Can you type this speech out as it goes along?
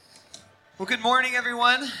Well, good morning,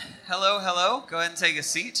 everyone. Hello, hello. Go ahead and take a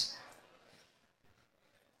seat.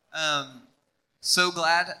 So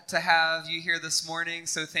glad to have you here this morning.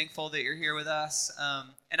 So thankful that you're here with us.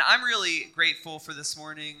 And I'm really grateful for this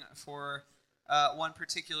morning for one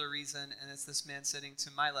particular reason, and it's this man sitting to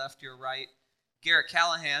my left, your right, Garrett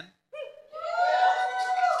Callahan.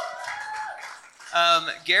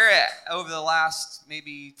 Garrett, over the last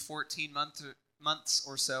maybe 14 months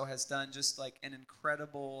or so, has done just like an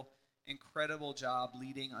incredible job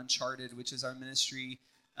leading Uncharted, which is our ministry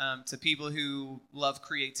to people who love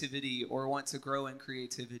creativity or want to grow in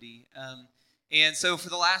creativity. And so for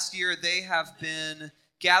the last year, they have been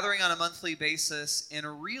gathering on a monthly basis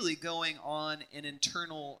and really going on an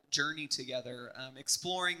internal journey together,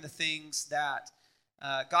 exploring the things that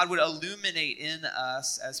God would illuminate in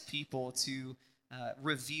us as people to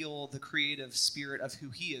reveal the creative spirit of who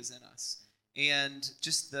He is in us. And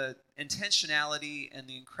just the intentionality and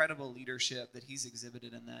the incredible leadership that He's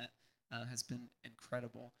exhibited in that has been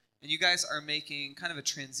incredible. And you guys are making kind of a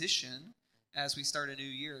transition as we start a new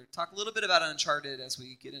year. Talk a little bit about Uncharted as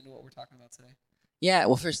we get into what we're talking about today. Yeah,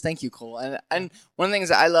 well, first, thank you, Cole. And one of the things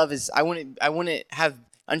that I love is I wouldn't have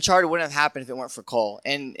Uncharted wouldn't have happened if it weren't for Cole.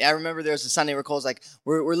 And I remember there was a Sunday where Cole's like,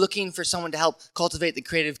 we're looking for someone to help cultivate the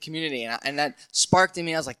creative community. And that sparked in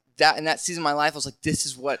me. I was like, that in that season of my life, I was like, this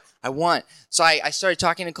is what I want. So I started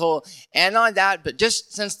talking to Cole. And not only that, but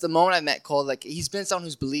just since the moment I met Cole, like he's been someone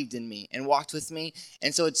who's believed in me and walked with me.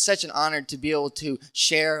 And so it's such an honor to be able to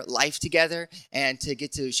share life together and to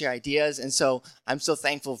get to share ideas. And so I'm so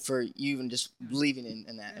thankful for you even just believing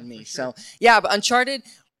in that in me. Sure. So yeah, but Uncharted,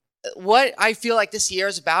 what I feel like this year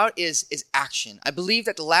is about is action. I believe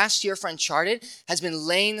that the last year for Uncharted has been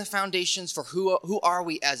laying the foundations for who are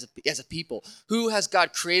we as a people. Who has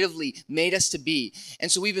God creatively made us to be?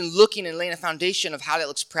 And so we've been looking and laying a foundation of how that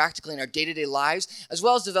looks practically in our day-to-day lives, as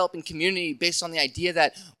well as developing community based on the idea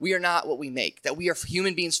that we are not what we make, that we are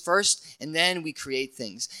human beings first, and then we create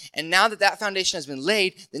things. And now that foundation has been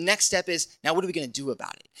laid, the next step is, now what are we going to do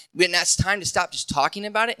about it? And that's time to stop just talking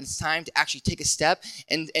about it, and it's time to actually take a step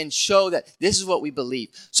and show that this is what we believe.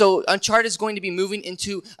 So Uncharted is going to be moving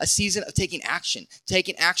into a season of taking action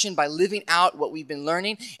by living out what we've been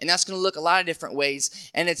learning, and that's going to look a lot of different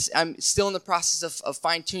ways. And I'm still in the process of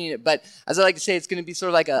fine-tuning it, but as I like to say, it's going to be sort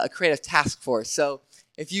of like a creative task force. So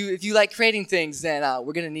if you like creating things, then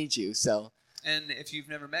we're going to need you. So. And if you've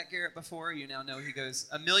never met Garrett before, you now know he goes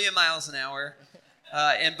a million miles an hour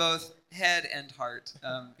in both head and heart.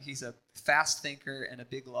 He's a fast thinker and a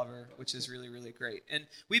big lover, which is really, really great. And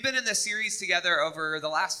we've been in this series together over the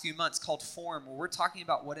last few months called Form, where we're talking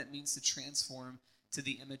about what it means to transform to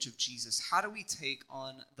the image of Jesus. How do we take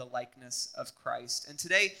on the likeness of Christ? And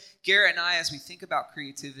today, Garrett and I, as we think about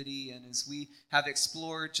creativity and as we have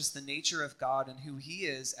explored just the nature of God and who He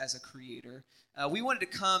is as a creator, we wanted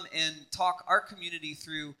to come and talk our community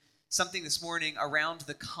through something this morning around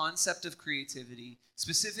the concept of creativity,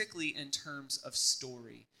 specifically in terms of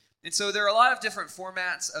story. And so there are a lot of different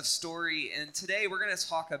formats of story, and today we're going to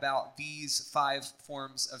talk about these 5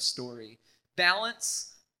 forms of story: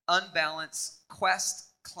 balance, unbalance, quest,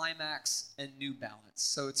 climax, and new balance.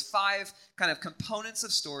 So it's 5 kind of components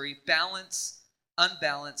of story: balance,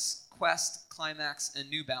 unbalance, quest, climax, and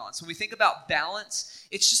new balance. When we think about balance,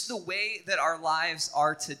 it's just the way that our lives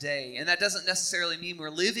are today. And that doesn't necessarily mean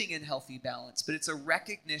we're living in healthy balance, but it's a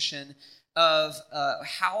recognition of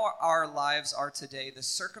how our lives are today, the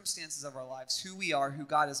circumstances of our lives, who we are, who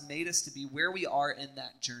God has made us to be, where we are in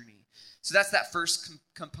that journey. So that's that first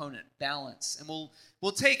component, balance. And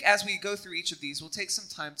we'll take, as we go through each of these, we'll take some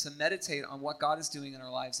time to meditate on what God is doing in our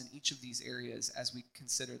lives in each of these areas as we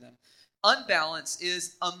consider them. Unbalance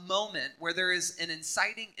is a moment where there is an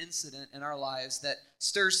inciting incident in our lives that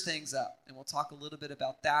stirs things up. And we'll talk a little bit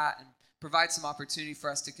about that and provide some opportunity for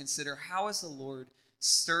us to consider, how is the Lord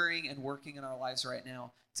stirring and working in our lives right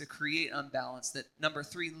now to create unbalance that, number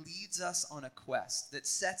 3, leads us on a quest, that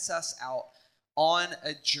sets us out on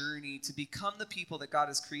a journey to become the people that God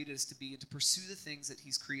has created us to be and to pursue the things that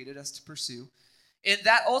He's created us to pursue. And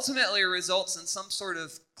that ultimately results in some sort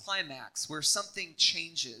of climax where something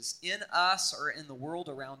changes in us or in the world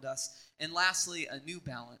around us. And lastly, a new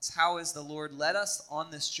balance. How has the Lord led us on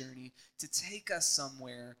this journey to take us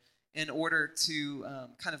somewhere in order to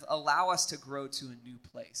kind of allow us to grow to a new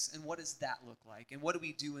place? And what does that look like? And what do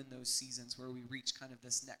we do in those seasons where we reach kind of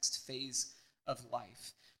this next phase of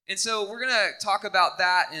life? And so we're going to talk about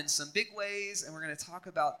that in some big ways, and we're going to talk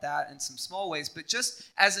about that in some small ways. But just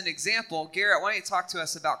as an example, Garrett, why don't you talk to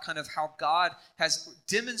us about kind of how God has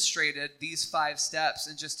demonstrated these 5 steps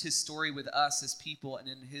and just His story with us as people and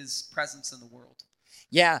in His presence in the world?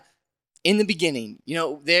 Yeah. In the beginning,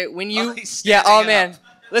 there when you, he's yeah, standing man. up.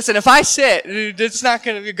 Listen, if I sit, it's not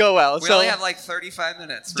going to go well. We so only have like 35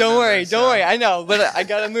 minutes. don't worry. I know, but I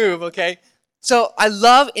got to move, okay? So I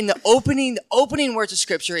love in the opening words of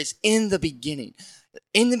Scripture is in the beginning.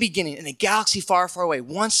 In the beginning, in a galaxy far, far away,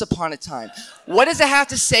 once upon a time. What does it have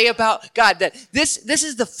to say about God? That this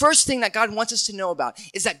is the first thing that God wants us to know about,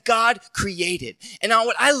 is that God created. And now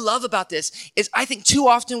what I love about this is I think too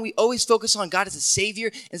often we always focus on God as a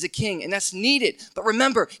savior, as a king, and that's needed. But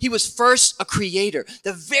remember, he was first a creator.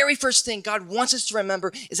 The very first thing God wants us to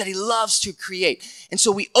remember is that he loves to create. And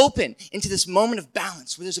so we open into this moment of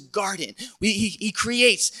balance where there's a garden. He's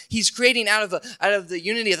creating out of the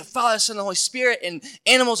unity of the Father, Son, and the Holy Spirit, and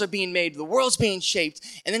animals are being made, the world's being shaped,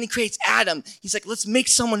 and then he creates Adam. He's like, let's make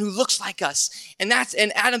someone who looks like us. And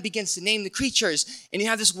Adam begins to name the creatures, and you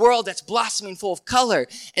have this world that's blossoming full of color.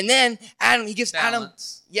 And then he gives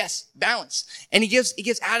balance. Balance. And he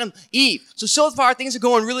gives Adam Eve. So far things are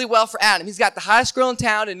going really well for Adam. He's got the hottest girl in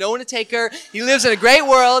town and no one to take her. He lives in a great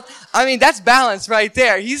world. I mean, that's balance right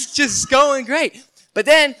there. He's just going great. But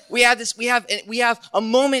then we have a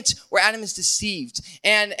moment where Adam is deceived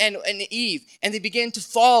and Eve, and they begin to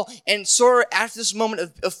fall, and sort of after this moment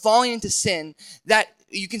of falling into sin, that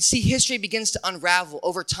you can see history begins to unravel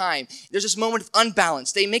over time. There's this moment of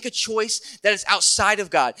unbalance. They make a choice that is outside of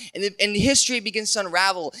God, and the history begins to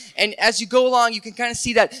unravel. And as you go along, you can kind of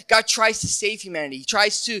see that God tries to save humanity. He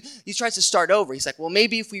tries to start over. He's like, well,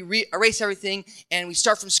 maybe if we erase everything and we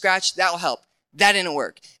start from scratch, that will help. That didn't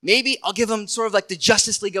work. Maybe I'll give them sort of like the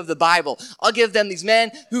Justice League of the Bible. I'll give them these men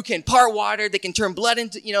who can part water. They can turn blood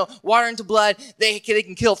into, water into blood. They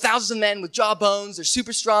can kill thousands of men with jawbones. They're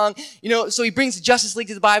super strong. So he brings the Justice League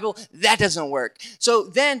to the Bible. That doesn't work. So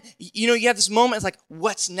then, you have this moment. It's like,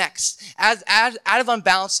 what's next? As out of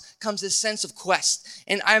unbalance comes this sense of quest.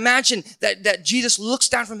 And I imagine that Jesus looks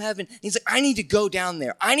down from heaven. And he's like, I need to go down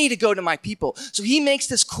there. I need to go to my people. So he makes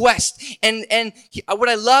this quest. And what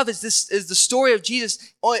I love is the story of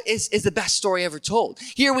Jesus is the best story ever told.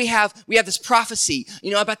 Here we have this prophecy,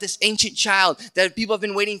 about this ancient child that people have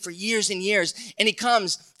been waiting for years and years. And he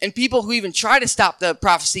comes, and people who even try to stop the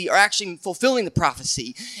prophecy are actually fulfilling the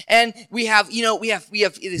prophecy. And we have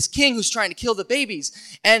this king who's trying to kill the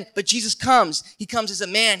babies. But Jesus comes. He comes as a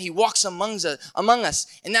man. He walks among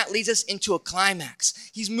us, and that leads us into a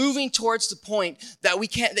climax. He's moving towards the point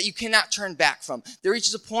that you cannot turn back from. There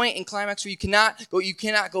reaches a point in climax where you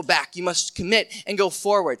cannot go back. You must commit and go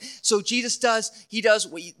forward. So Jesus does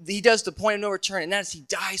the point of no return, and that is he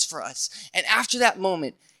dies for us. And after that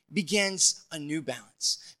moment begins a new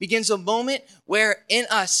balance. Begins a moment where in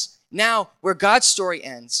us, now where God's story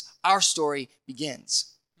ends, our story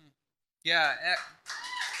begins. Yeah.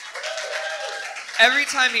 Every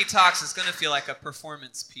time he talks, it's going to feel like a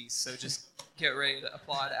performance piece. So just get ready to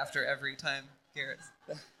applaud after every time Garrett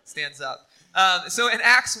stands up. So in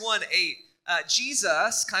Acts 1:8,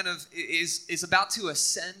 Jesus kind of is about to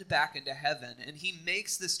ascend back into heaven, and he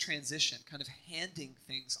makes this transition, kind of handing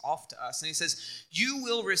things off to us. And he says, you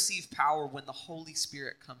will receive power when the Holy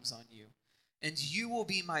Spirit comes on you, and you will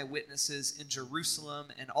be my witnesses in Jerusalem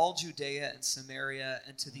and all Judea and Samaria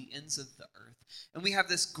and to the ends of the earth. And we have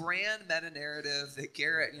this grand meta-narrative that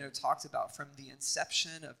Garrett, talked about from the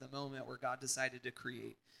inception of the moment where God decided to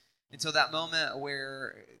create until that moment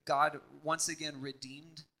where God once again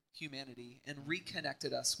redeemed humanity and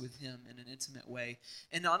reconnected us with him in an intimate way.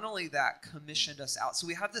 And not only that, commissioned us out. So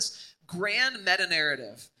we have this grand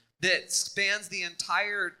meta-narrative that spans the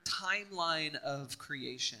entire timeline of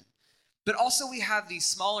creation. But also we have these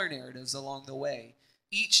smaller narratives along the way.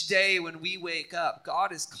 Each day when we wake up,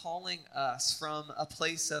 God is calling us from a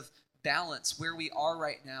place of balance where we are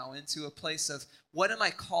right now into a place of, what am I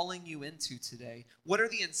calling you into today? What are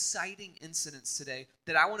the inciting incidents today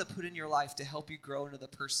that I want to put in your life to help you grow into the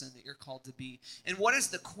person that you're called to be? And what is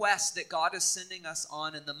the quest that God is sending us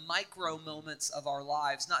on in the micro moments of our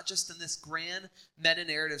lives, not just in this grand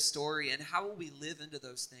meta-narrative story? And how will we live into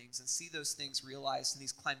those things and see those things realized in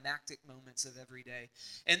these climactic moments of every day?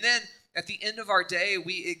 And then at the end of our day,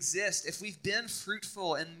 we exist. If we've been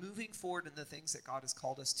fruitful and moving forward in the things that God has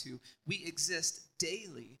called us to, we exist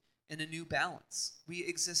daily in a new balance. We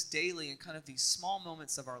exist daily in kind of these small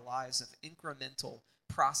moments of our lives of incremental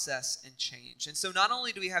process and change. And so not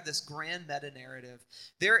only do we have this grand meta-narrative,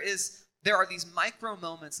 there are these micro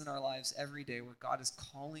moments in our lives every day where God is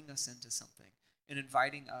calling us into something and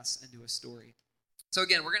inviting us into a story. So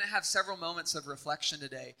again, we're going to have several moments of reflection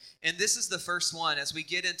today. And this is the first one as we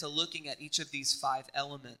get into looking at each of these 5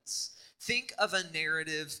 elements. Think of a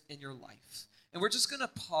narrative in your life. And we're just going to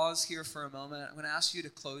pause here for a moment. I'm going to ask you to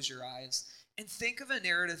close your eyes. and think of a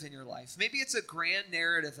narrative in your life. Maybe it's a grand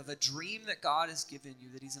narrative of a dream that God has given you,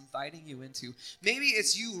 that he's inviting you into. Maybe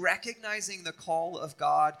it's you recognizing the call of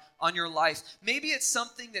God on your life. Maybe it's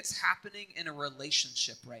something that's happening in a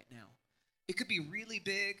relationship right now. It could be really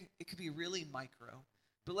big. It could be really micro.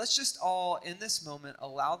 But let's just all, in this moment,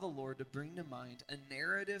 allow the Lord to bring to mind a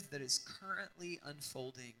narrative that is currently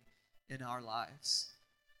unfolding in our lives.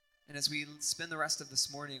 And as we spend the rest of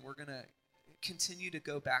this morning, we're going to continue to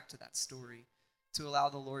go back to that story to allow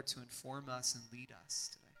the Lord to inform us and lead us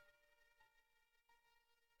today.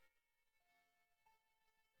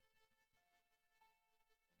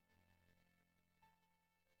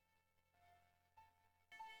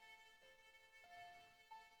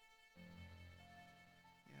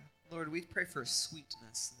 Lord, we pray for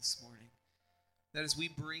sweetness this morning, that as we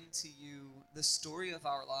bring to you the story of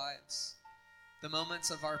our lives, the moments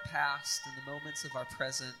of our past and the moments of our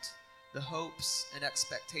present, the hopes and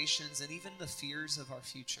expectations and even the fears of our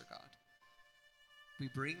future, God, we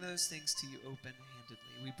bring those things to you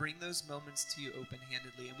open-handedly. We bring those moments to you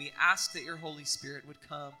open-handedly, and we ask that your Holy Spirit would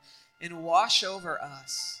come and wash over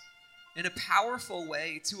us in a powerful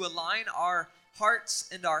way to align our hearts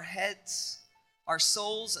and our heads, our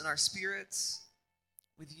souls and our spirits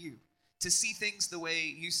with you, to see things the way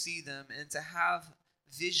you see them and to have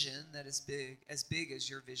vision that is big as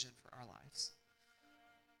your vision for our lives.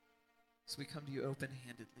 So we come to you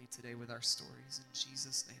open-handedly today with our stories. In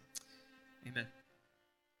Jesus' name, amen.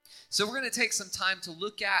 So we're going to take some time to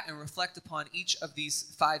look at and reflect upon each of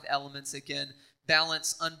these 5 elements. Again,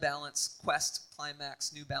 balance, unbalance, quest,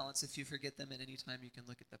 climax, new balance. If you forget them at any time, you can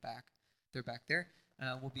look at the back. They're back there.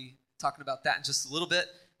 We'll be talking about that in just a little bit.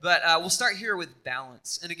 But we'll start here with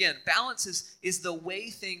balance. And again, balance is the way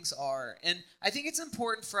things are. And I think it's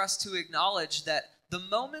important for us to acknowledge that the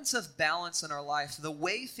moments of balance in our life, the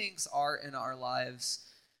way things are in our lives,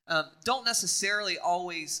 don't necessarily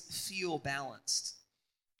always feel balanced,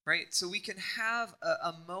 right? So we can have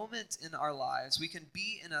a moment in our lives, we can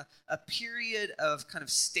be in a period of kind of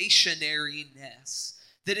stationariness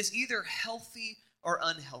that is either healthy or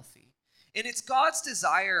unhealthy. And it's God's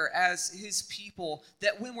desire as his people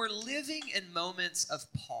that when we're living in moments of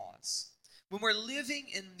pause, when we're living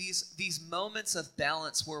in these moments of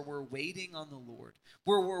balance where we're waiting on the Lord,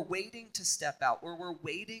 where we're waiting to step out, where we're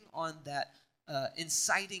waiting on that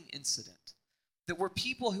inciting incident, that we're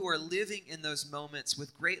people who are living in those moments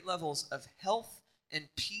with great levels of health and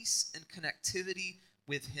peace and connectivity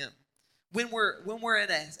with him. When we're in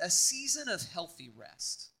a season of healthy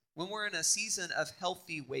rest, when we're in a season of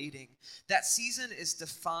healthy waiting, that season is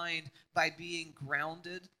defined by being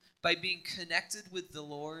grounded, by being connected with the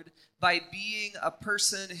Lord, by being a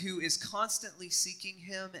person who is constantly seeking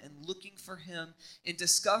him and looking for him and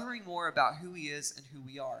discovering more about who he is and who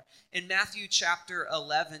we are. In Matthew chapter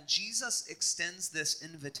 11, Jesus extends this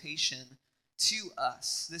invitation to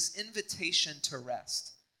us, this invitation to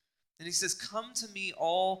rest. And he says, "Come to me,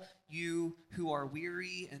 all you who are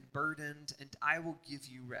weary and burdened, and I will give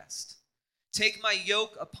you rest. Take my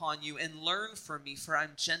yoke upon you and learn from me, for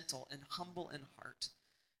I'm gentle and humble in heart,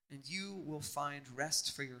 and you will find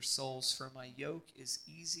rest for your souls, for my yoke is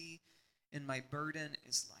easy and my burden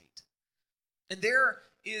is light." And there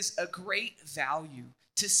is a great value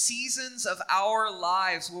to seasons of our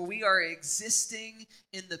lives where we are existing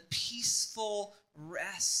in the peaceful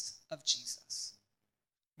rest of Jesus,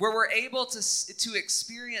 where we're able to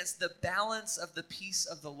experience the balance of the peace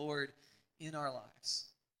of the Lord in our lives.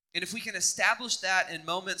 And if we can establish that in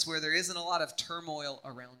moments where there isn't a lot of turmoil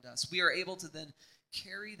around us, we are able to then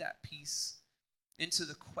carry that peace into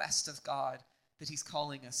the quest of God that he's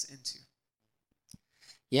calling us into.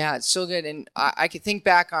 Yeah, it's so good. And I could think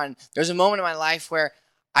back on, there's a moment in my life where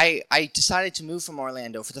I decided to move from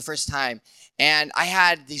Orlando for the first time. And I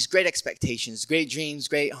had these great expectations, great dreams,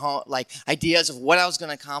 great ideas of what I was going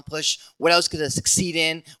to accomplish, what I was going to succeed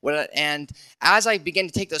in. And as I began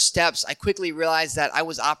to take those steps, I quickly realized that I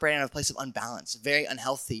was operating in a place of unbalance, very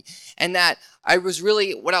unhealthy. And that I was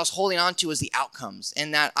really, what I was holding on to was the outcomes.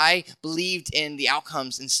 And that I believed in the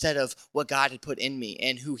outcomes instead of what God had put in me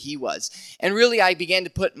and who he was. And really, I began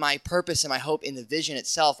to put my purpose and my hope in the vision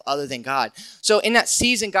itself other than God. So in that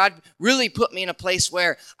season, God really put me in a place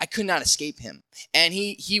where I could not escape him. And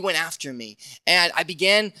he went after me. And I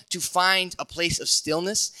began to find a place of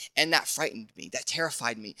stillness, and that frightened me, that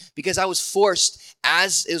terrified me, because I was forced,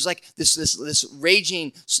 as it was like this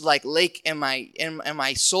raging like lake in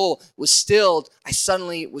my soul was still, fulfilled, I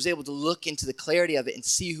suddenly was able to look into the clarity of it and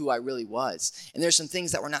see who I really was. And there's some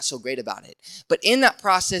things that were not so great about it. But in that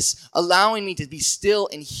process, allowing me to be still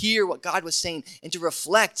and hear what God was saying and to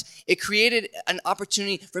reflect, it created an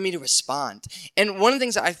opportunity for me to respond. And one of the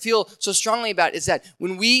things that I feel so strongly about is that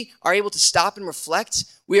when we are able to stop and reflect,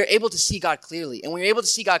 we are able to see God clearly. And when we're able to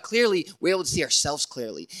see God clearly, we're able to see ourselves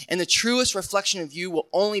clearly. And the truest reflection of you will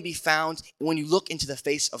only be found when you look into the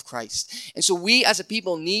face of Christ. And so we as a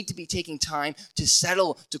people need to be taking time to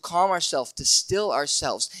settle, to calm ourselves, to still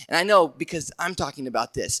ourselves. And I know because I'm talking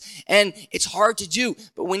about this. And it's hard to do,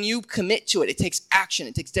 but when you commit to it, it takes action,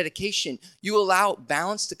 it takes dedication. You allow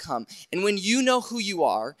balance to come. And when you know who you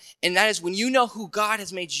are, and that is when you know who God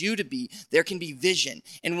has made you to be, there can be vision.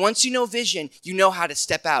 And once you know vision, you know how to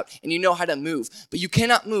step out and you know how to move. But you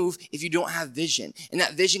cannot move if you don't have vision. And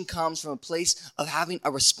that vision comes from a place of having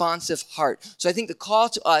a responsive heart. So I think the call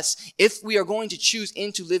to us, if we are going to choose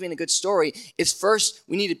into living a good story, is first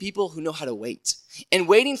we need a people who know how to wait. And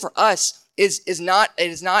waiting for us is not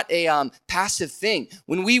a passive thing.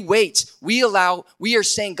 When we wait, we are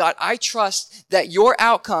saying, God, I trust that your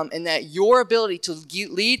outcome and that your ability to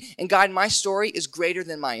lead and guide my story is greater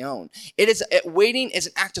than my own. Waiting is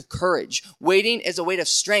an act of courage. Waiting is a weight of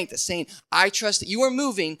strength. It's saying, I trust that you are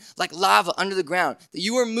moving like lava under the ground, that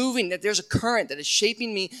you are moving, that there's a current that is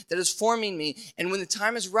shaping me, that is forming me. And when the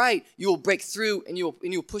time is right, you will break through and you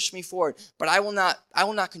will push me forward. But I will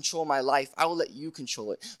not control my life. I will let you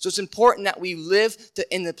control it. So it's important that we live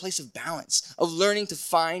in the place of balance, of learning to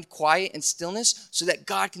find quiet and stillness so that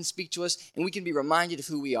God can speak to us and we can be reminded of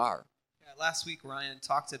who we are. Yeah, last week, Ryan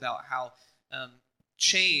talked about how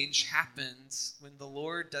change happens when the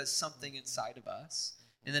Lord does something inside of us,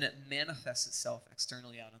 and then it manifests itself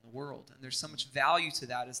externally out in the world. And there's so much value to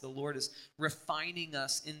that as the Lord is refining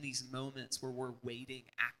us in these moments where we're waiting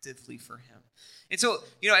actively for him. And so,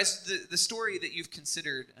 as the story that you've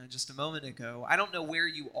considered just a moment ago, I don't know where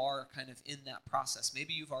you are kind of in that process.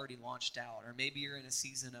 Maybe you've already launched out, or maybe you're in a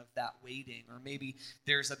season of that waiting, or maybe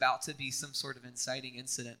there's about to be some sort of inciting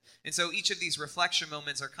incident. And so each of these reflection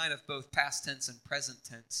moments are kind of both past tense and present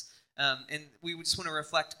tense. And we just want to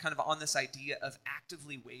reflect kind of on this idea of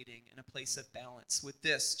actively waiting in a place of balance with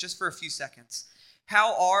this, just for a few seconds.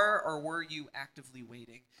 How are or were you actively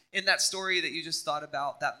waiting? In that story that you just thought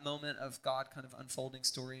about, that moment of God kind of unfolding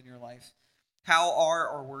story in your life, how are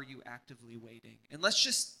or were you actively waiting? And let's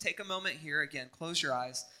just take a moment here again, close your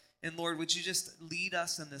eyes. And Lord, would you just lead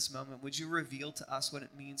us in this moment? Would you reveal to us what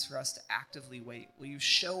it means for us to actively wait? Will you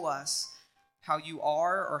show us how you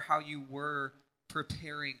are or how you were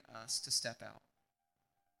preparing us to step out?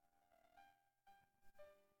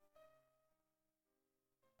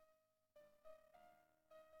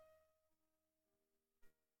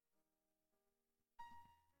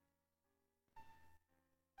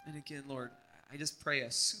 And again, Lord, I just pray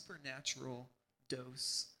a supernatural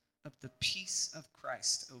dose of the peace of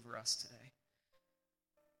Christ over us today.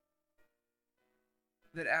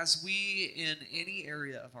 That as we, in any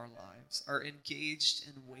area of our lives, are engaged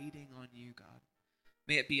in waiting on you, God,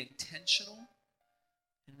 may it be intentional,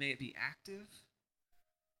 and may it be active,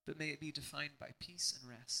 but may it be defined by peace and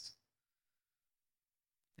rest.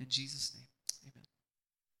 In Jesus' name, amen.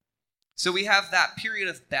 So we have that period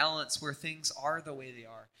of balance where things are the way they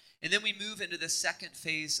are. And then we move into the second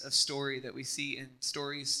phase of story that we see in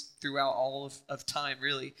stories throughout all of time,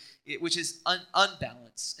 really, which is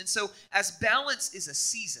unbalance. And so as balance is a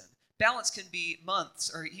season, balance can be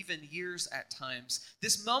months or even years at times.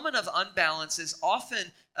 This moment of unbalance is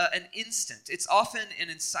often an instant. It's often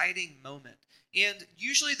an inciting moment. And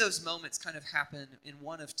usually those moments kind of happen in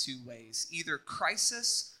one of two ways, either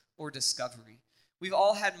crisis or discovery. We've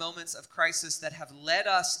all had moments of crisis that have led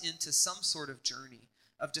us into some sort of journey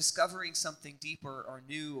of discovering something deeper or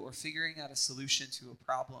new or figuring out a solution to a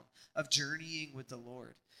problem, of journeying with the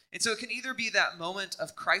Lord. And so it can either be that moment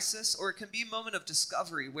of crisis or it can be a moment of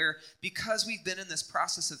discovery where, because we've been in this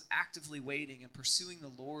process of actively waiting and pursuing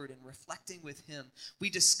the Lord and reflecting with him,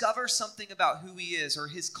 we discover something about who he is or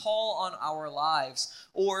his call on our lives,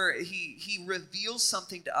 or he reveals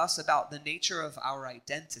something to us about the nature of our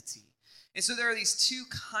identity. And so there are these two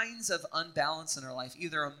kinds of unbalance in our life,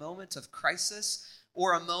 either a moment of crisis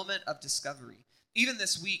or a moment of discovery. Even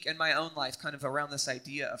this week in my own life, kind of around this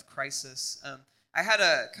idea of crisis, I had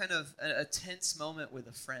a kind of a tense moment with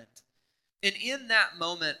a friend. And in that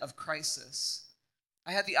moment of crisis,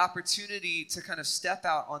 I had the opportunity to kind of step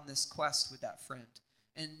out on this quest with that friend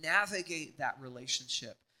and navigate that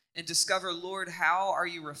relationship and discover, Lord, how are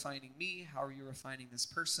you refining me? How are you refining this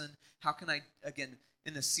person? How can I, again,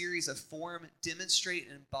 in the series of form, demonstrate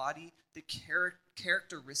and embody the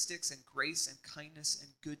characteristics and grace and kindness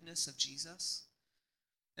and goodness of Jesus?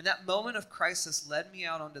 And that moment of crisis led me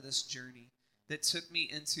out onto this journey that took me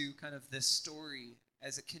into kind of this story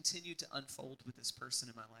as it continued to unfold with this person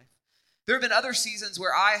in my life. There have been other seasons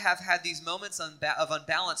where I have had these moments of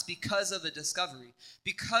unbalance because of a discovery,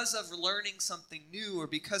 because of learning something new, or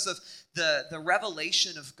because of the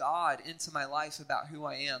revelation of God into my life about who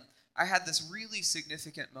I am. I had this really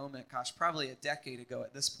significant moment, probably a decade ago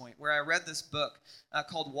at this point, where I read this book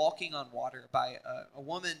called Walking on Water by a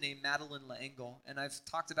woman named Madeleine L'Engle. And I've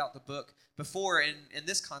talked about the book before in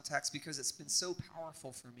this context because it's been so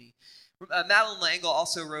powerful for me. Madeleine L'Engle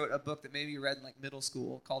also wrote a book that maybe you read in like middle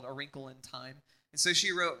school called A Wrinkle in Time. And so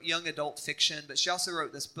she wrote young adult fiction, but she also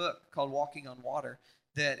wrote this book called Walking on Water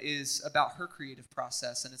that is about her creative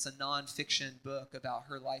process. And it's a nonfiction book about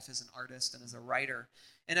her life as an artist and as a writer.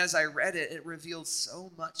 And as I read it, it revealed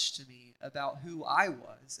so much to me about who I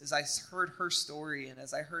was as I heard her story and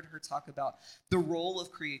as I heard her talk about the role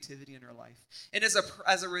of creativity in her life. And as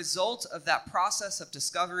a result of that process of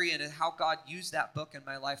discovery and how God used that book in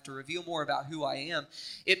my life to reveal more about who I am,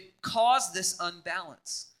 it caused this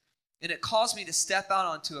unbalance. And it caused me to step out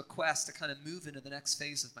onto a quest to kind of move into the next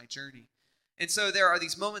phase of my journey. And so there are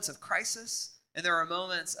these moments of crisis and there are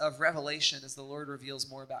moments of revelation as the Lord reveals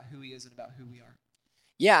more about who he is and about who we are.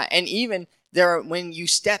 Yeah, and even when you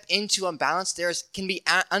step into unbalance, can be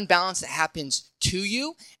unbalance that happens to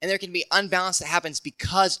you, and there can be unbalance that happens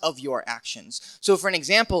because of your actions. So for an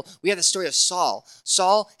example, we have the story of Saul.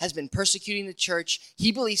 Saul has been persecuting the church.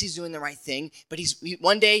 He believes he's doing the right thing, but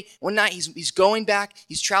one night he's going back,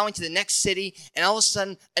 he's traveling to the next city, and all of a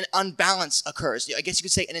sudden an unbalance occurs. I guess you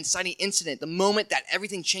could say an inciting incident. The moment that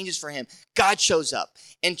everything changes for him, God shows up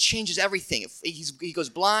and changes everything. He goes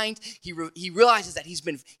blind. He realizes that he's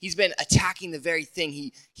been attacking the very thing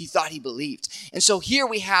he thought he believed. And so here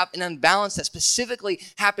we have an unbalance that specifically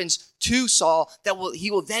happens to Saul that he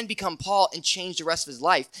will then become Paul and change the rest of his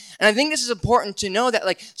life. And I think this is important to know that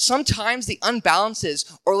like sometimes the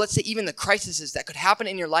unbalances, or let's say even the crises that could happen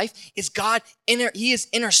in your life, is God he is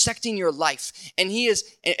intersecting your life, and he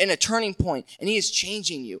is in a turning point, and he is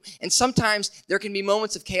changing you. And sometimes there can be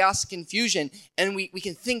moments of chaos and confusion, and we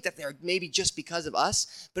can think that they're maybe just because of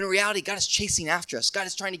us, but in reality, God is chasing after us. God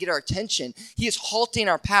is trying to get our attention. He is halting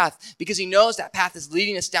our path because he knows that path is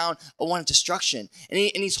leading us down a one of destruction. And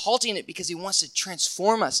he's halting it because he wants to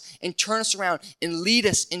transform us and turn us around and lead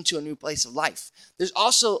us into a new place of life. There's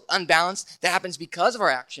also unbalance that happens because of our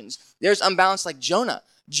actions. There's unbalance like Jonah.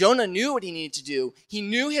 Jonah knew what he needed to do. He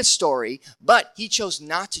knew his story, but he chose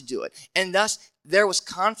not to do it. And thus, there was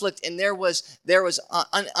conflict and there was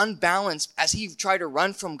unbalance as he tried to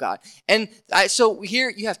run from God. And so here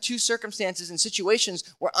you have two circumstances and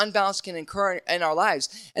situations where unbalance can occur in our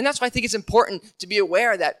lives. And that's why I think it's important to be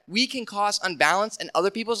aware that we can cause unbalance in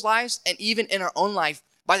other people's lives and even in our own life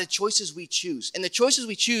by the choices we choose. And the choices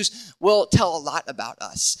we choose will tell a lot about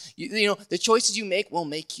us. You know, the choices you make will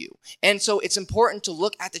make you. And so it's important to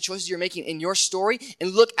look at the choices you're making in your story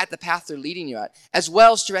and look at the path they're leading you at, as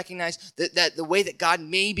well as to recognize that the way that God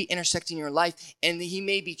may be intersecting your life and that he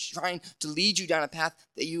may be trying to lead you down a path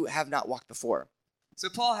that you have not walked before. So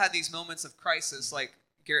Paul had these moments of crisis like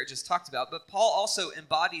Garrett just talked about, but Paul also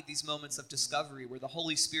embodied these moments of discovery where the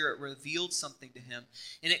Holy Spirit revealed something to him,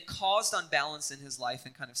 and it caused unbalance in his life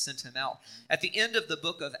and kind of sent him out. At the end of the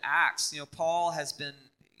book of Acts, Paul has been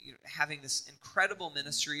having this incredible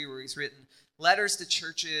ministry where he's written letters to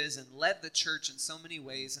churches and led the church in so many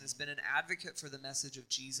ways and has been an advocate for the message of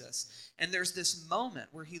Jesus. And there's this moment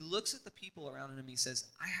where he looks at the people around him and he says,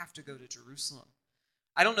 I have to go to Jerusalem.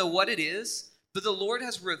 I don't know what it is, but the Lord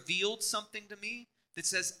has revealed something to me that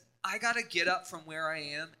says, I got to get up from where I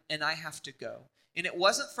am and I have to go. And it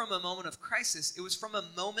wasn't from a moment of crisis. It was from a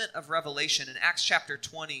moment of revelation. In Acts chapter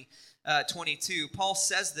 20, 22, Paul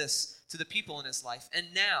says this to the people in his life. And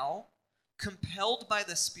now, compelled by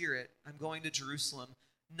the Spirit, I'm going to Jerusalem,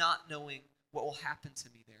 not knowing what will happen to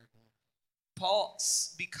me there. Paul,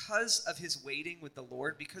 because of his waiting with the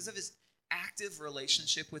Lord, because of his active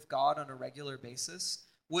relationship with God on a regular basis,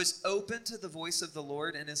 was open to the voice of the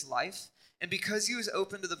Lord in his life. And because he was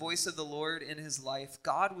open to the voice of the Lord in his life,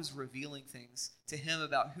 God was revealing things to him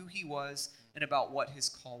about who he was and about what his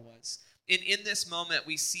call was. And in this moment,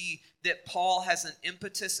 we see that Paul has an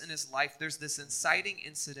impetus in his life. There's this inciting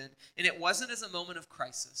incident, and it wasn't as a moment of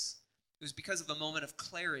crisis. It was because of a moment of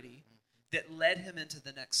clarity that led him into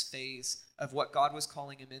the next phase of what God was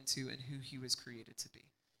calling him into and who he was created to be.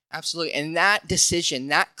 Absolutely. And that decision,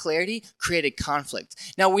 that clarity created conflict.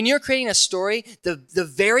 Now, when you're creating a story, the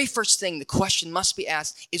very first thing, the question must be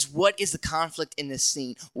asked is, what is the conflict in this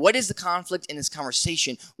scene? What is the conflict in this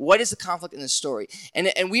conversation? What is the conflict in this story?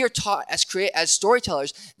 And we are taught as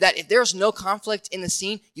storytellers that if there's no conflict in the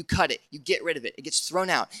scene, you cut it. You get rid of it. It gets thrown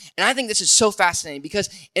out. And I think this is so fascinating because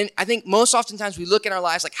I think most oftentimes we look in our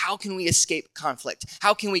lives like, how can we escape conflict?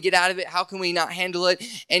 How can we get out of it? How can we not handle it?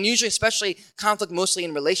 And usually, especially conflict mostly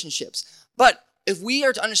in relationships. But if we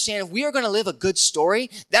are to understand, if we are going to live a good story,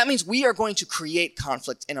 that means we are going to create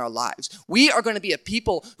conflict in our lives. We are going to be a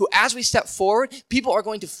people who, as we step forward, people are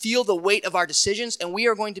going to feel the weight of our decisions, and we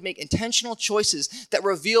are going to make intentional choices that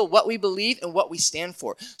reveal what we believe and what we stand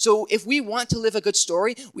for. So if we want to live a good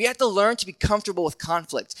story, we have to learn to be comfortable with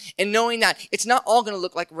conflict and knowing that it's not all going to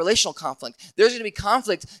look like relational conflict. There's going to be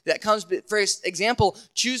conflict that comes, for example,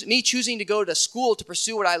 me choosing to go to school to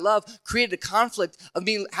pursue what I love created a conflict of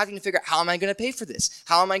me having to figure out, how am I going to pay for this?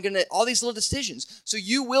 How am I going to, all these little decisions. So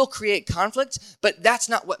you will create conflict, but that's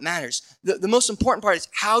not what matters. The most important part is,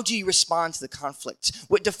 how do you respond to the conflict?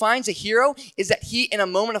 What defines a hero is that he, in a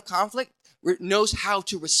moment of conflict, knows how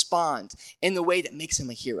to respond in the way that makes him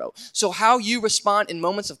a hero. So how you respond in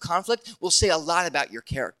moments of conflict will say a lot about your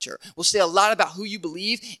character, will say a lot about who you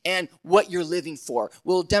believe and what you're living for,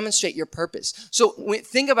 will demonstrate your purpose. So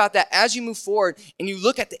think about that as you move forward and you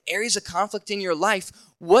look at the areas of conflict in your life.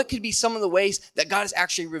 What could be some of the ways that God is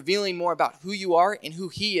actually revealing more about who you are and who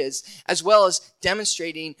he is, as well as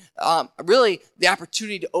demonstrating really the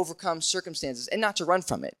opportunity to overcome circumstances and not to run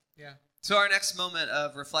from it. Yeah. So our next moment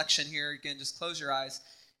of reflection here, again, just close your eyes,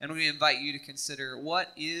 and we invite you to consider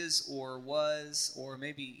what is or was or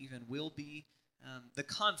maybe even will be the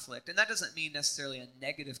conflict. And that doesn't mean necessarily a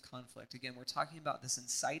negative conflict. Again, we're talking about this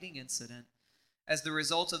inciting incident as the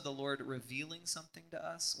result of the Lord revealing something to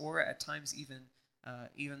us, or at times even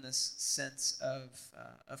this sense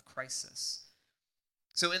of crisis.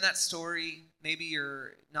 So in that story, maybe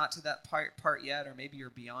you're not to that part yet, or maybe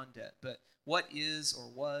you're beyond it, but what is or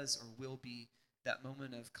was or will be that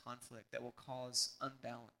moment of conflict that will cause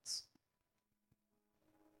unbalance?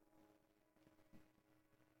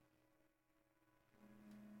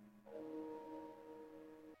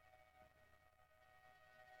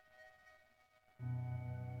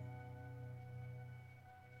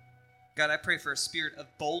 God, I pray for a spirit of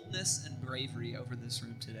boldness and bravery over this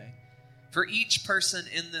room today. For each person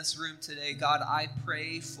in this room today, God, I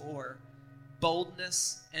pray for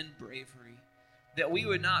boldness and bravery, that we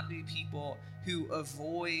would not be people who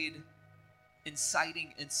avoid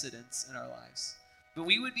inciting incidents in our lives, but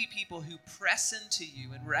we would be people who press into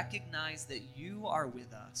you and recognize that you are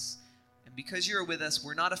with us. And because you're with us,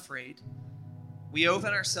 we're not afraid. We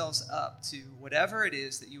open ourselves up to whatever it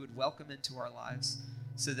is that you would welcome into our lives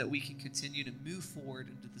so that we can continue to move forward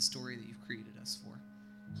into the story that you've created us for.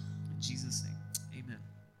 In Jesus' name, amen.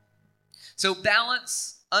 So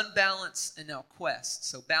balance, unbalance, and now quest.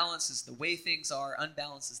 So balance is the way things are.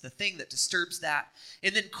 Unbalance is the thing that disturbs that.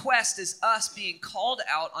 And then quest is us being called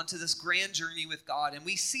out onto this grand journey with God. And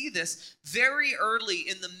we see this very early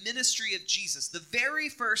in the ministry of Jesus. The very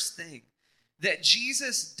first thing that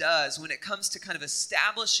Jesus does when it comes to kind of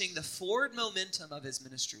establishing the forward momentum of his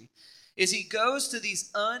ministry is he goes to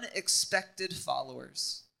these unexpected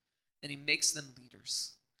followers and he makes them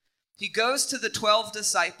leaders. He goes to the 12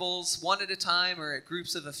 disciples one at a time or at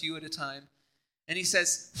groups of a few at a time, and he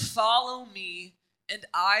says, "Follow me and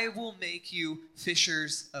I will make you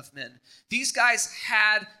fishers of men." These guys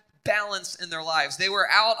had balance in their lives. They were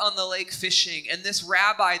out on the lake fishing, and this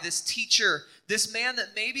rabbi, this teacher, this man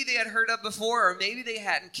that maybe they had heard of before or maybe they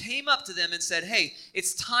hadn't, came up to them and said, "Hey,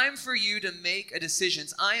 it's time for you to make a decision.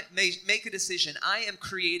 I am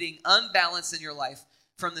creating unbalance in your life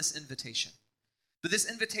from this invitation. But this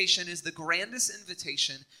invitation is the grandest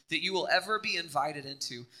invitation that you will ever be invited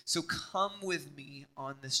into. So come with me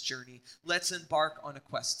on this journey. Let's embark on a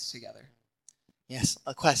quest together." Yes,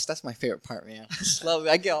 a quest. That's my favorite part, man.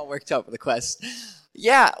 I get all worked up with a quest.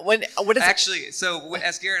 Yeah. Actually, so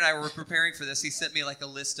as Garrett and I were preparing for this, he sent me like a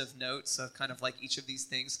list of notes of kind of like each of these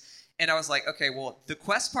things. And I was like, okay, well, the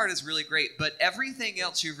quest part is really great, but everything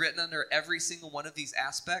else you've written under every single one of these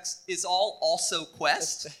aspects is all also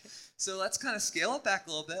quest. So let's kind of scale it back a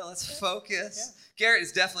little bit. Let's focus. Yeah. Garrett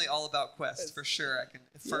is definitely all about quest, for sure. I can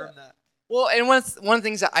affirm that. Well, and one of the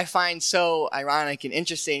things that I find so ironic and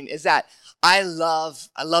interesting is that I love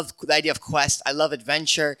the idea of quest. I love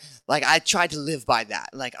adventure. Like, I try to live by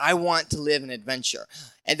that. Like, I want to live an adventure.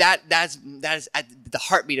 And that is at the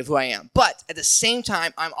heartbeat of who I am. But at the same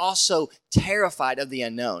time, I'm also terrified of the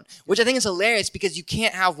unknown, which I think is hilarious because you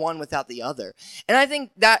can't have one without the other. And I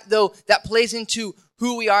think that, though, that plays into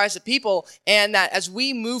who we are as a people, and that as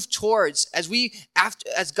we move towards,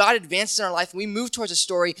 as God advances in our life and we move towards a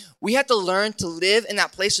story, we have to learn to live in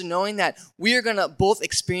that place of knowing that we are going to both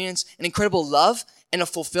experience an incredible love and a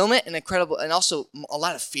fulfillment and and also a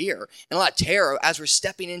lot of fear and a lot of terror as we're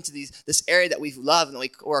stepping into this area that we love and that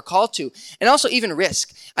we're called to, and also even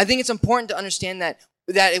risk. I think it's important to understand that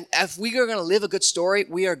if we are going to live a good story,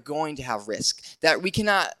 we are going to have risk.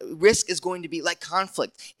 Risk is going to be like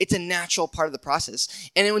conflict. It's a natural part of the process.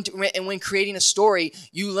 And when creating a story,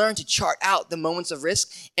 you learn to chart out the moments of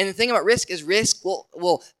risk. And the thing about risk is risk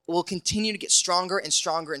will continue to get stronger and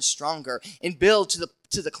stronger and stronger and build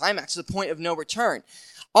to the climax, to the point of no return.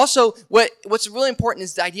 Also, what's really important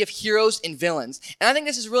is the idea of heroes and villains. And I think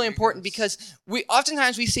this is really important because we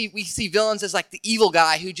see villains as like the evil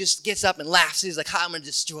guy who just gets up and laughs. He's like, I'm going to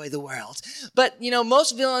destroy the world. But,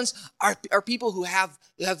 most villains are people who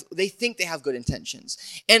they think they have good intentions.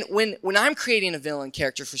 And when I'm creating a villain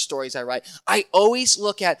character for stories I write, I always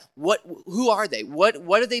look at who are they? What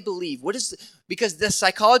do they believe? Because the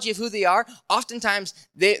psychology of who they are, oftentimes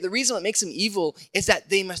the reason what makes them evil is that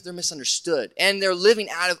they're misunderstood and they're living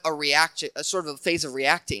out of a sort of a phase of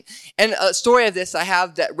reacting. And a story of this I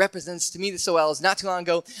have that represents to me this so well is not too long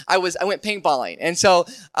ago I went paintballing, and so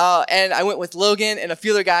and I went with Logan and a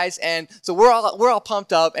few other guys, and so we're all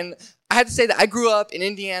pumped up. And I had to say that I grew up in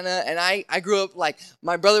Indiana, and I grew up like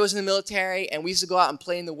my brother was in the military, and we used to go out and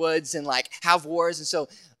play in the woods and like have wars, and so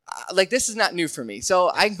this is not new for me.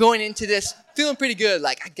 So I'm going into this feeling pretty good,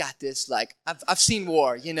 like I got this, like I've seen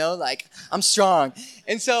war, like I'm strong.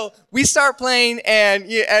 And so we start playing, and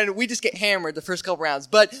we just get hammered the first couple rounds.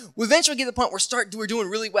 But we eventually get to the point where we're doing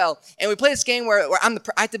really well, and we play this game where I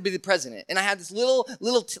have to be the president, and I have this little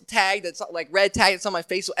tag that's like red tag that's on my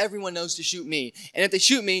face, so everyone knows to shoot me. And if they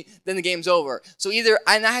shoot me, then the game's over. So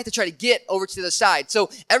I have to try to get over to the other side. So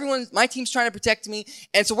my team's trying to protect me,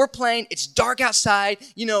 and so we're playing. It's dark outside,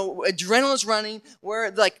 adrenaline's running,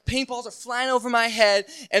 where like paintballs are flying over my head,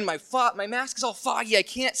 and my mask is all foggy. I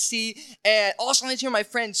can't see, and all of a sudden I hear my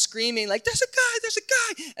friend screaming like, "There's a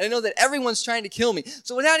guy!" And I know that everyone's trying to kill me.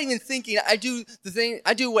 So without even thinking, I do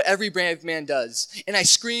what every brave man does, and I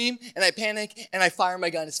scream and I panic and I fire my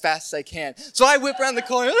gun as fast as I can. So I whip around the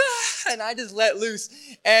corner and I just let loose.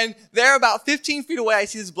 And there, about 15 feet away, I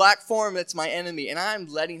see this black form that's my enemy, and I'm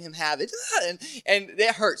letting him have it. And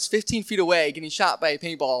it hurts. 15 feet away, getting shot by a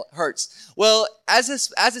paintball hurts. Well, as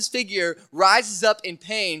this figure rises up in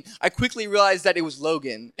pain, I quickly realized that it was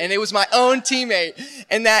Logan, and it was my own teammate,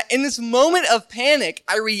 and that in this moment of panic,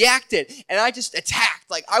 I reacted, and I just attacked,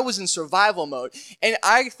 like I was in survival mode. And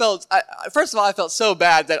first of all, I felt so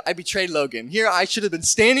bad that I betrayed Logan. Here, I should have been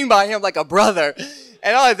standing by him like a brother.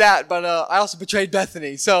 And all of that, but I also betrayed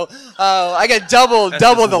Bethany. So I got double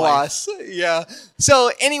the loss. Yeah.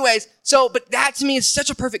 So anyways, but that to me is such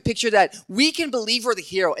a perfect picture that we can believe we're the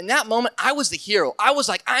hero. In that moment, I was the hero. I was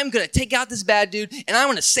like, I'm going to take out this bad dude, and I'm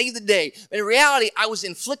going to save the day. But in reality, I was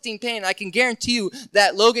inflicting pain. I can guarantee you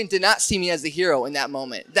that Logan did not see me as the hero in that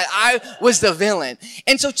moment, that I was the villain.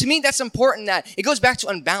 And so to me, that's important, that it goes back to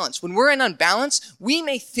unbalance. When we're in unbalance, we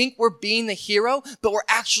may think we're being the hero, but we're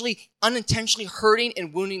actually unintentionally hurting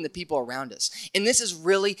and wounding the people around us. And this is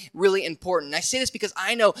really, really important. And I say this because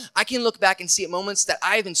I know I can look back and see at moments that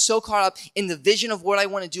I've been so caught up in the vision of what I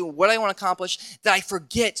want to do and what I want to accomplish that I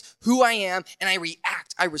forget who I am, and I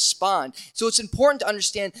react, I respond. So it's important to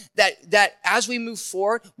understand that as we move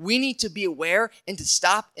forward, we need to be aware and to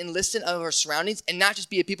stop and listen to our surroundings and not just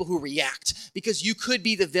be a people who react, because you could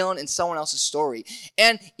be the villain in someone else's story.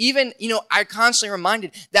 And even, I constantly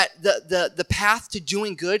reminded that the path to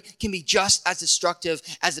doing good can be just as destructive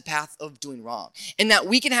as the path of doing wrong. And that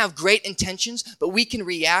we can have great intentions, but we can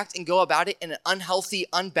react and go about it in an unhealthy,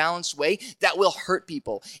 unbalanced way that will hurt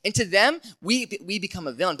people. And to them, we become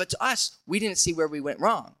a villain. But to us, we didn't see where we went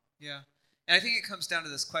wrong. Yeah. And I think it comes down to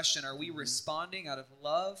this question: are we responding out of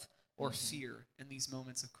love or fear in these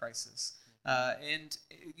moments of crisis? And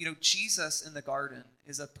Jesus in the garden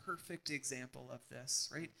is a perfect example of this,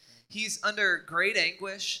 right? He's under great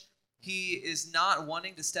anguish. He is not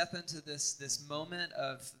wanting to step into this moment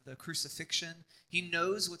of the crucifixion. He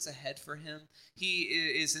knows what's ahead for him. He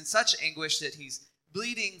is in such anguish that he's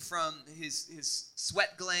bleeding from his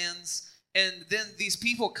sweat glands. And then these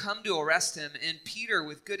people come to arrest him, and Peter,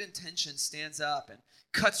 with good intention, stands up and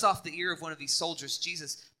cuts off the ear of one of these soldiers.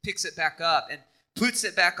 Jesus picks it back up and puts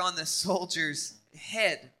it back on the soldier's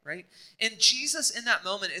head, right? And Jesus in that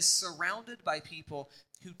moment is surrounded by people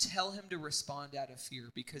who tell him to respond out of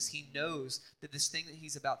fear, because he knows that this thing that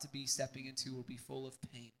he's about to be stepping into will be full of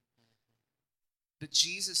pain. But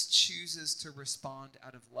Jesus chooses to respond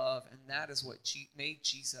out of love, and that is what made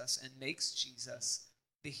Jesus and makes Jesus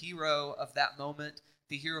the hero of that moment,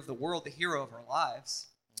 the hero of the world, the hero of our lives,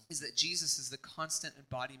 is that Jesus is the constant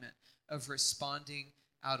embodiment of responding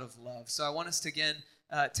out of love. So I want us to again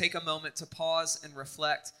take a moment to pause and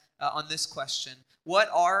reflect on this question. What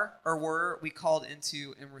are or were we called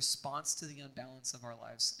into in response to the unbalance of our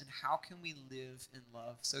lives? And how can we live in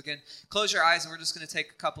love? So again, close your eyes and we're just going to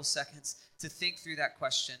take a couple seconds to think through that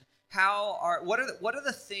question. What are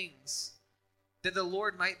the things that the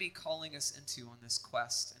Lord might be calling us into on this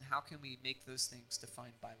quest? And how can we make those things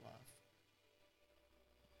defined by love?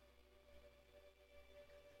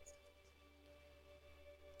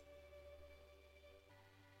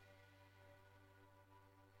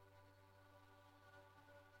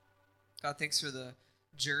 God, thanks for the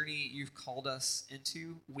journey you've called us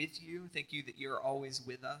into with you. Thank you that you're always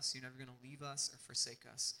with us. You're never going to leave us or forsake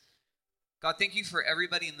us. God, thank you for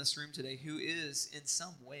everybody in this room today who is in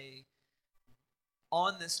some way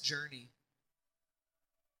on this journey.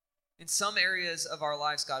 In some areas of our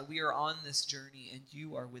lives, God, we are on this journey and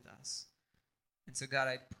you are with us. And so, God,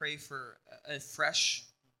 I pray for a fresh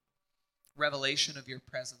revelation of your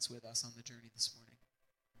presence with us on the journey this morning.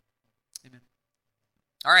 Amen.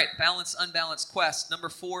 All right, balance, unbalanced quest. Number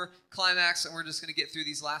 4, climax, and we're just going to get through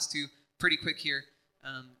these last two pretty quick here.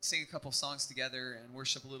 Sing a couple songs together and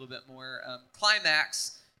worship a little bit more.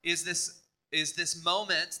 Climax is this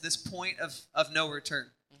moment, this point of no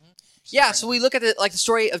return. Yeah, so we look at the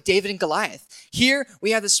story of David and Goliath. Here,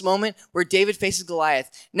 we have this moment where David faces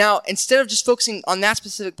Goliath. Now, instead of just focusing on that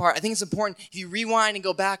specific part, I think it's important if you rewind and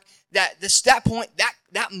go back, that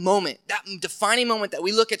moment, that defining moment that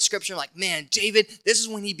we look at Scripture like, man, David, this is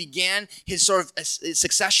when he began his sort of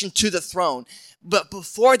succession to the throne. But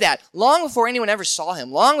before that, long before anyone ever saw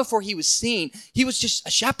him, long before he was seen, he was just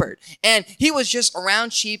a shepherd. And he was just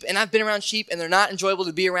around sheep, and I've been around sheep, and they're not enjoyable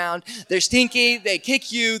to be around. They're stinky, they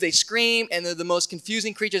kick you, they scream, and they're the most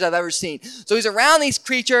confusing creatures I've ever seen. So he's around these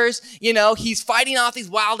creatures, he's fighting off these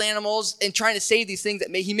wild animals and trying to save these things that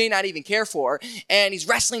he may not even care for. And he's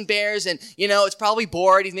wrestling bears, and, it's probably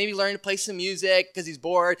bored. He's maybe learning to play some music because he's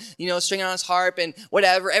bored, stringing on his harp and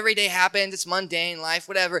whatever. Every day happens, it's mundane life,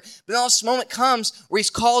 whatever. But then this moment comes where he's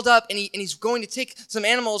called up and he's going to take some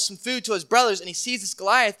animals, some food to his brothers, and he sees this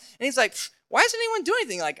Goliath, and he's like, why doesn't anyone do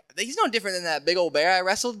anything? Like, he's no different than that big old bear I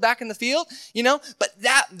wrestled back in the field, But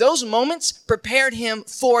those moments prepared him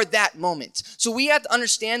for that moment. So we have to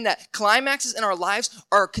understand that climaxes in our lives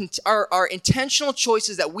are intentional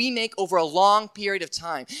choices that we make over a long period of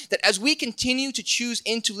time. That as we continue to choose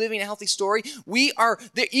into living a healthy story, we are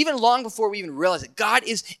there even long before we even realize it. God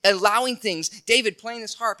is allowing things. David playing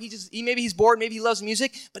this harp, maybe he's bored, maybe he loves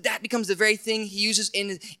music, but that becomes the very thing he uses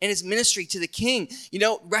in his ministry to the king.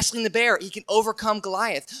 Wrestling the bear, he can overcome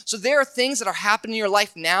Goliath. So there are things that are happening in your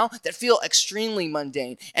life now that feel extremely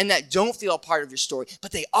mundane and that don't feel a part of your story,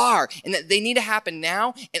 but they are, and that they need to happen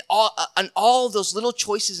now, and all of those little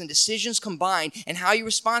choices and decisions combined and how you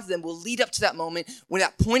respond to them will lead up to that moment, when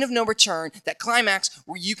that point of no return, that climax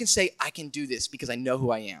where you can say, I can do this because I know who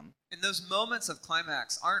I am. And those moments of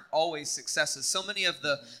climax aren't always successes. So many of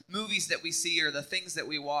the movies that we see or the things that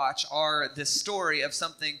we watch are the story of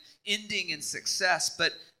something ending in success,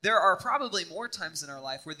 but there are probably more times in our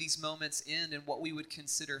life where these moments end in what we would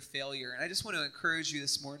consider failure. And I just want to encourage you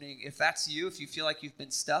this morning, if that's you, if you feel like you've been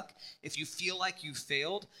stuck, if you feel like you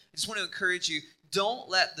failed, I just want to encourage you, don't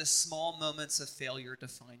let the small moments of failure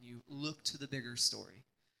define you. Look to the bigger story.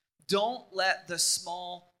 Don't let the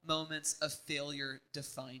small moments of failure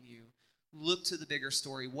define you. Look to the bigger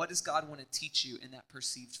story. What does God want to teach you in that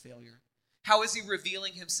perceived failure? How is he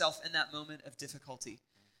revealing himself in that moment of difficulty?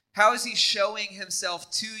 How is he showing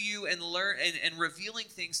himself to you and revealing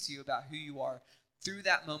things to you about who you are through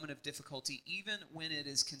that moment of difficulty, even when it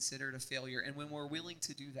is considered a failure? And when we're willing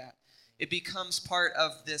to do that, it becomes part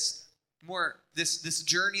of this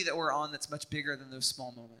journey that we're on that's much bigger than those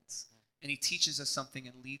small moments. And he teaches us something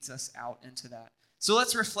and leads us out into that. So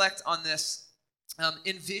let's reflect on this.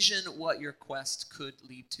 Envision what your quest could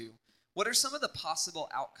lead to. What are some of the possible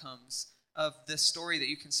outcomes of this story that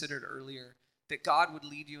you considered earlier, that God would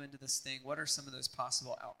lead you into this thing? What are some of those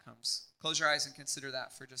possible outcomes? Close your eyes and consider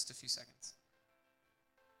that for just a few seconds.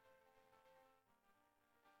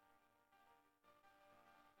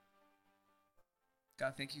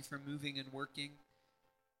 God, thank you for moving and working.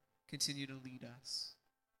 Continue to lead us.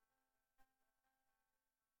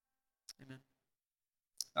 Amen.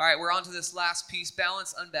 All right, we're on to this last piece,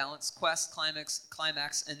 balance, unbalance, quest,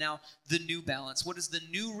 climax, and now the new balance. What is the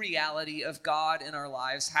new reality of God in our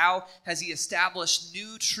lives? How has he established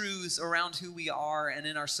new truths around who we are and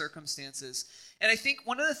in our circumstances? And I think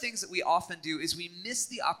one of the things that we often do is we miss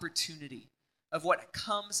the opportunity of what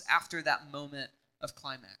comes after that moment of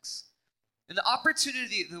climax. And the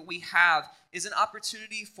opportunity that we have is an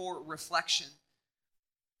opportunity for reflection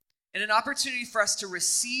and an opportunity for us to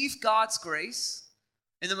receive God's grace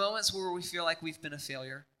in the moments where we feel like we've been a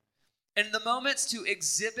failure, and in the moments to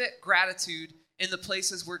exhibit gratitude in the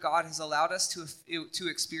places where God has allowed us to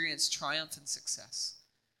experience triumph and success.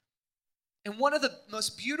 And one of the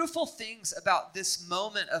most beautiful things about this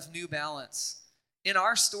moment of New Balance in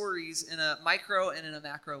our stories in a micro and in a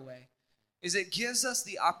macro way is it gives us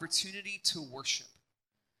the opportunity to worship.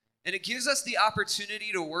 And it gives us the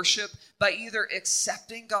opportunity to worship by either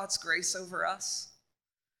accepting God's grace over us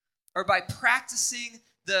or by practicing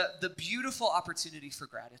the beautiful opportunity for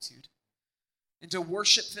gratitude and to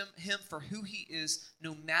worship him for who he is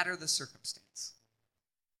no matter the circumstance.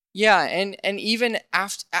 Yeah, and even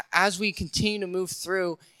as we continue to move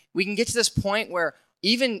through, we can get to this point where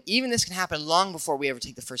even this can happen long before we ever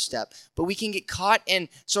take the first step, but we can get caught in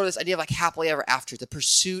sort of this idea of like happily ever after, the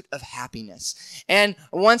pursuit of happiness. And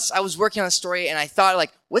once I was working on a story and I thought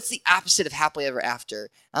like, what's the opposite of happily ever after? And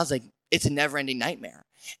I was like, it's a never-ending nightmare.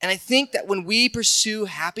 And I think that when we pursue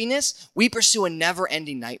happiness, we pursue a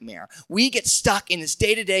never-ending nightmare. We get stuck in this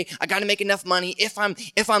day-to-day, I got to make enough money. If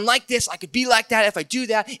I'm like this, I could be like that. If I do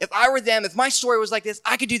that, if I were them, if my story was like this,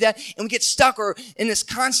 I could do that. And we get stuck or in this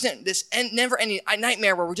constant, never-ending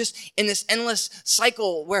nightmare where we're just in this endless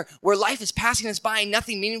cycle where life is passing us by and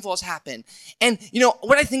nothing meaningful has happened. And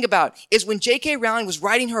what I think about is when J.K. Rowling was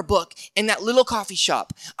writing her book in that little coffee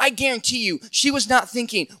shop, I guarantee you she was not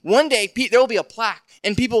thinking, one day there will be a plaque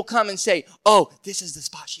and people will come and say, oh, this is the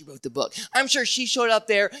spot she wrote the book. I'm sure she showed up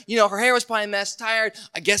there. Her hair was probably a mess, tired.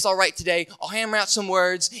 I guess I'll write today. I'll hammer out some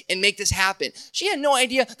words and make this happen. She had no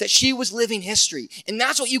idea that she was living history. And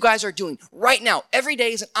that's what you guys are doing right now. Every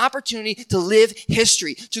day is an opportunity to live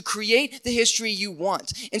history, to create the history you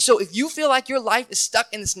want. And so if you feel like your life is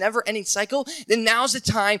stuck in this never-ending cycle, then now's the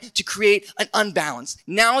time to create an unbalance.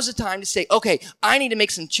 Now is the time to say, okay, I need to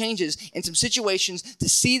make some changes in some situations to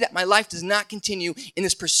see that my life does not continue in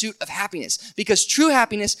this pursuit of happiness, because true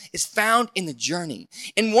happiness is found in the journey.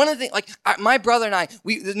 And one of the things, my brother and I,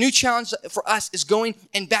 the new challenge for us is going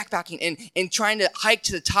and backpacking and trying to hike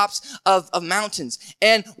to the tops of mountains.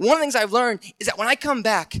 And one of the things I've learned is that when I come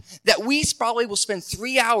back, that we probably will spend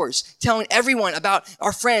 3 hours telling everyone about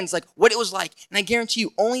our friends, like what it was like. And I guarantee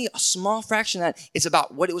you only a small fraction of that is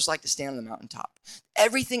about what it was like to stand on the mountaintop.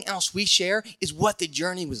 Everything else we share is what the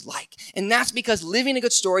journey was like. And that's because living a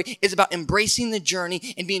good story is about embracing the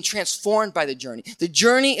journey and being transformed by the journey. The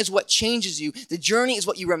journey is what changes you. The journey is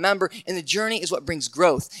what you remember. And the journey is what brings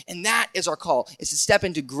growth. And that is our call, is to step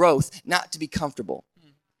into growth, not to be comfortable.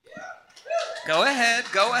 Go ahead.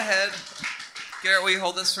 Garrett, will you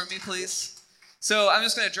hold this for me, please? So I'm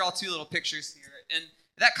just going to draw 2 little pictures here. And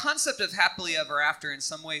that concept of happily ever after in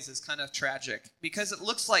some ways is kind of tragic because it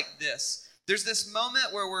looks like this. There's this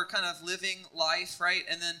moment where we're kind of living life, right?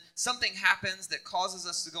 And then something happens that causes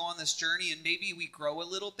us to go on this journey and maybe we grow a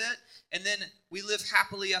little bit and then we live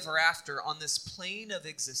happily ever after on this plane of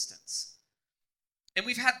existence. And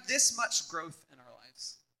we've had this much growth in our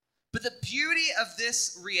lives. But the beauty of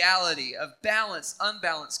this reality of balance,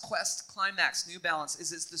 unbalance, quest, climax, new balance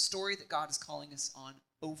is it's the story that God is calling us on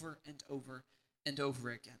over and over and over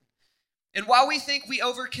again. And while we think we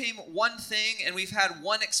overcame one thing and we've had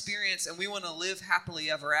one experience and we want to live happily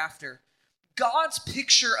ever after, God's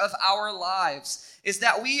picture of our lives is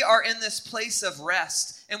that we are in this place of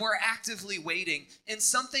rest and we're actively waiting and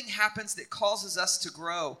something happens that causes us to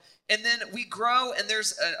grow. And then we grow and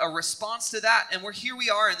there's a response to that and we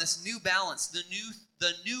are in this new balance,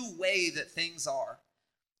 the new way that things are.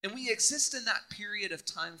 And we exist in that period of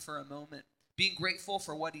time for a moment, being grateful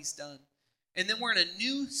for what he's done. And then we're in a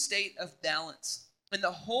new state of balance. And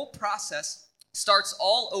the whole process starts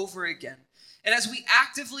all over again. And as we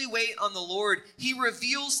actively wait on the Lord, he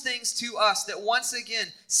reveals things to us that once again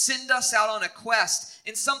send us out on a quest.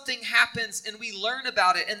 And something happens and we learn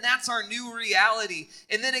about it. And that's our new reality.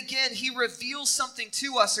 And then again, he reveals something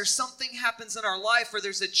to us or something happens in our life where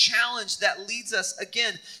there's a challenge that leads us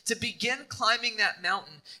again to begin climbing that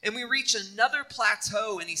mountain. And we reach another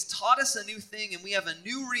plateau and he's taught us a new thing and we have a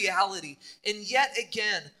new reality. And yet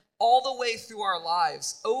again, all the way through our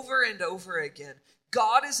lives, over and over again,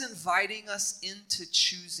 God is inviting us into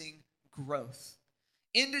choosing growth,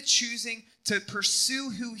 into choosing to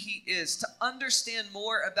pursue who he is, to understand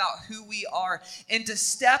more about who we are, and to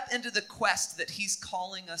step into the quest that he's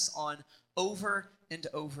calling us on over and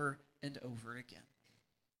over and over again.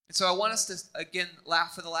 And so I want us to, again,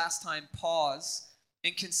 for the last time, pause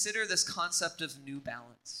and consider this concept of new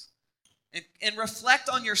balance. And reflect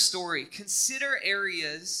on your story. Consider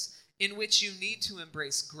areas in which you need to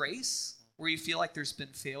embrace grace, where you feel like there's been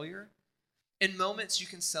failure, and moments you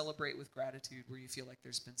can celebrate with gratitude where you feel like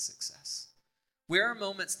there's been success. Where are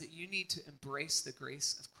moments that you need to embrace the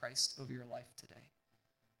grace of Christ over your life today?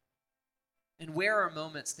 And where are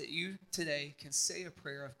moments that you today can say a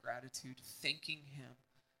prayer of gratitude, thanking him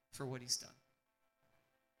for what he's done?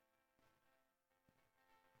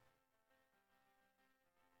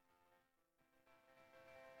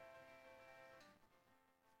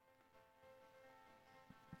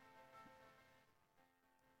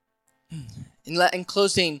 In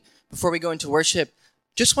closing, before we go into worship,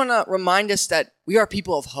 just want to remind us that we are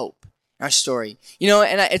people of hope in our story.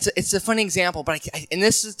 And it's a funny example, but and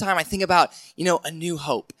this is the time I think about, a new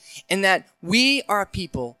hope. And that we are a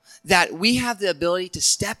people that we have the ability to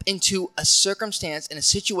step into a circumstance, in a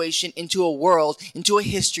situation, into a world, into a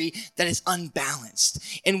history that is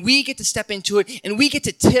unbalanced. And we get to step into it, and we get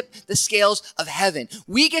to tip the scales of heaven.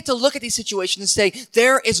 We get to look at these situations and say,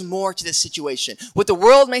 there is more to this situation. What the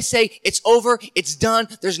world may say, it's over, it's done,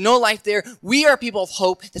 there's no life there. We are people of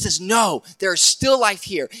hope that says, no, there is still life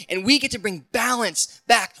here. And we get to bring balance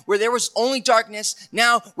back where there was only darkness.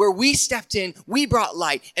 Now, where we stepped in, we brought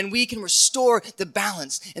light, and we can restore the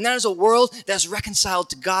balance. And that is a world that is reconciled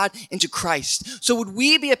to God and to Christ. So would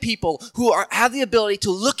we be a people who have the ability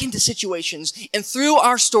to look into situations and through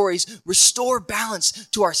our stories restore balance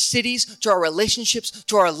to our cities, to our relationships,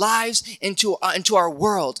 to our lives, and to our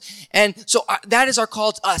world? And so that is our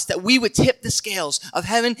call to us, that we would tip the scales of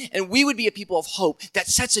heaven and we would be a people of hope that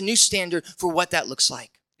sets a new standard for what that looks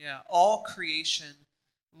like. Yeah, all creation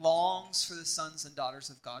longs for the sons and daughters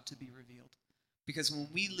of God to be revealed. Because when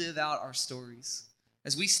we live out our stories,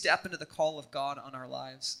 as we step into the call of God on our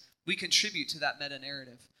lives, we contribute to that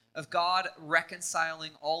meta-narrative of God reconciling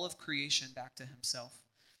all of creation back to himself.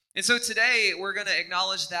 And so today, we're going to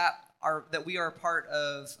acknowledge that we are a part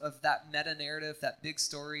of that meta-narrative, that big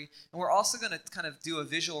story. And we're also going to kind of do a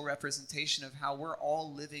visual representation of how we're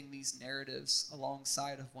all living these narratives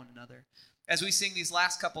alongside of one another. As we sing these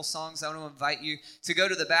last couple songs, I want to invite you to go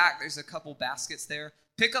to the back. There's a couple baskets there.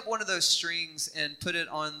 Pick up one of those strings and put it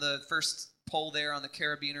on the first pole there on the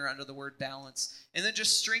carabiner under the word balance. And then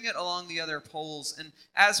just string it along the other poles. And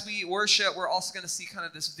as we worship, we're also going to see kind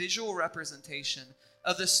of this visual representation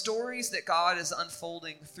of the stories that God is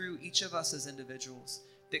unfolding through each of us as individuals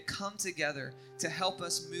that come together to help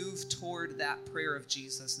us move toward that prayer of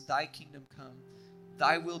Jesus, thy kingdom come,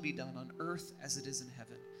 thy will be done on earth as it is in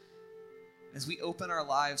heaven. As we open our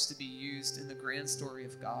lives to be used in the grand story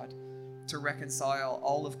of God to reconcile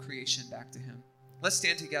all of creation back to him. Let's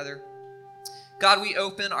stand together. God, we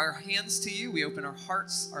open our hands to you. We open our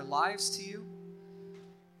hearts, our lives to you.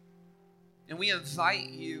 And we invite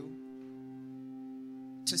you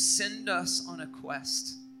to send us on a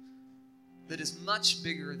quest that is much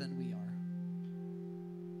bigger than we are.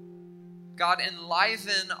 God,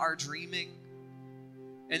 enliven our dreaming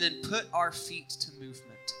and then put our feet to movement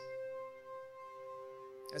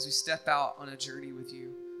as we step out on a journey with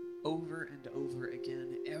you over and over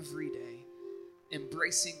again every day,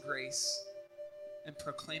 embracing grace and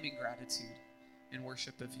proclaiming gratitude in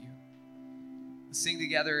worship of you. Let's sing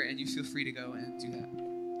together, and you feel free to go and do that.